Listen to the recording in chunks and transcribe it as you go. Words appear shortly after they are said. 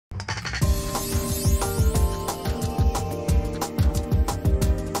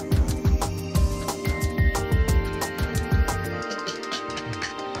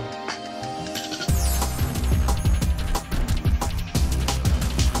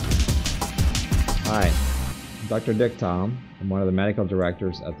Hi, I'm Dr. Dick Tom. I'm one of the medical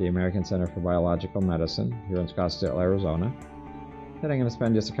directors at the American Center for Biological Medicine here in Scottsdale, Arizona. Today I'm going to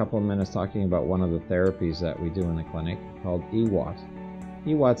spend just a couple of minutes talking about one of the therapies that we do in the clinic called EWOT.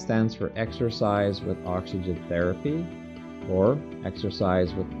 EWOT stands for Exercise with Oxygen Therapy or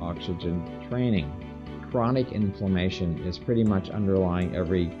Exercise with Oxygen Training. Chronic inflammation is pretty much underlying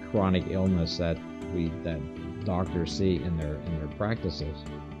every chronic illness that doctors see in their practices.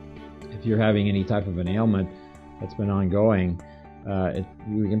 If you're having any type of an ailment that's been ongoing,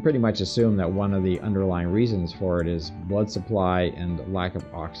 we can pretty much assume that one of the underlying reasons for it is blood supply and lack of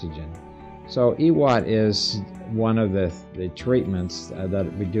oxygen. So EWOT is one of the treatments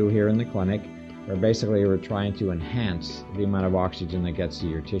that we do here in the clinic, where basically we're trying to enhance the amount of oxygen that gets to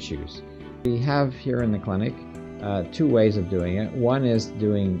your tissues. We have here in the clinic two ways of doing it. One is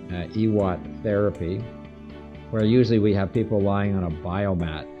doing EWOT therapy, where usually we have people lying on a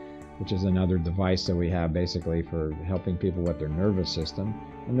biomat, which is another device that we have basically for helping people with their nervous system.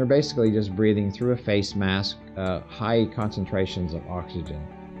 And they're basically just breathing through a face mask, high concentrations of oxygen.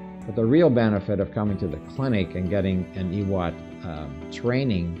 But the real benefit of coming to the clinic and getting an EWOT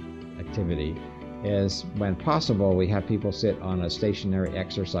training activity is, when possible, we have people sit on a stationary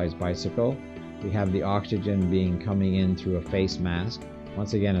exercise bicycle. We have the oxygen coming in through a face mask.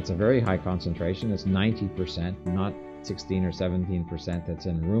 Once again, it's a very high concentration. It's 90%, not 16 or 17% that's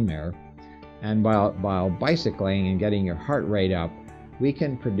in room air. And while bicycling and getting your heart rate up, we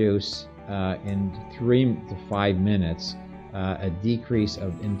can produce in 3 to 5 minutes a decrease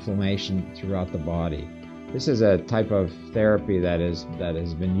of inflammation throughout the body. This is a type of therapy that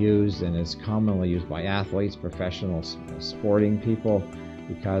has been used and is commonly used by athletes, professional sporting people,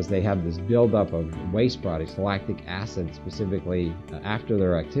 because they have this buildup of waste products, lactic acid specifically, after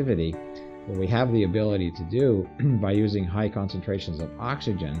their activity. What we have the ability to do by using high concentrations of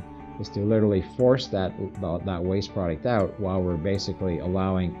oxygen is to literally force that waste product out while we're basically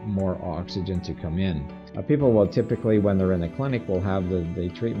allowing more oxygen to come in. People will typically, when they're in the clinic, will have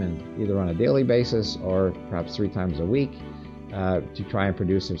the treatment either on a daily basis or perhaps 3 times a week to try and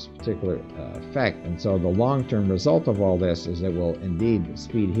produce this particular effect. And so the long-term result of all this is it will indeed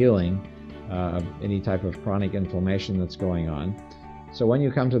speed healing of any type of chronic inflammation that's going on. So when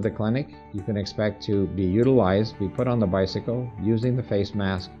you come to the clinic, you can expect to be utilized, be put on the bicycle, using the face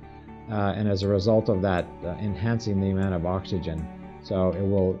mask, and as a result of that, enhancing the amount of oxygen. So it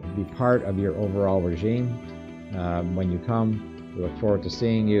will be part of your overall regime. When you come, we look forward to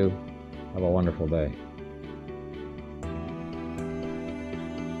seeing you. Have a wonderful day.